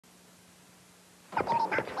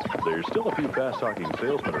There's still a few fast-talking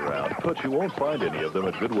salesmen around, but you won't find any of them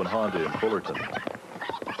at Goodwin Honda in Fullerton.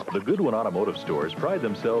 The Goodwin Automotive stores pride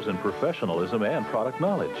themselves in professionalism and product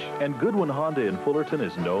knowledge, and Goodwin Honda in Fullerton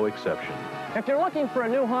is no exception. If you're looking for a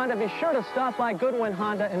new Honda, be sure to stop by Goodwin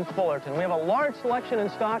Honda in Fullerton. We have a large selection in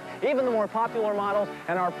stock, even the more popular models,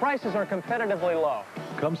 and our prices are competitively low.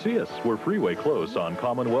 Come see us. We're freeway close on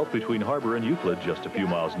Commonwealth between Harbor and Euclid, just a few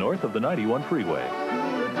miles north of the 91 freeway.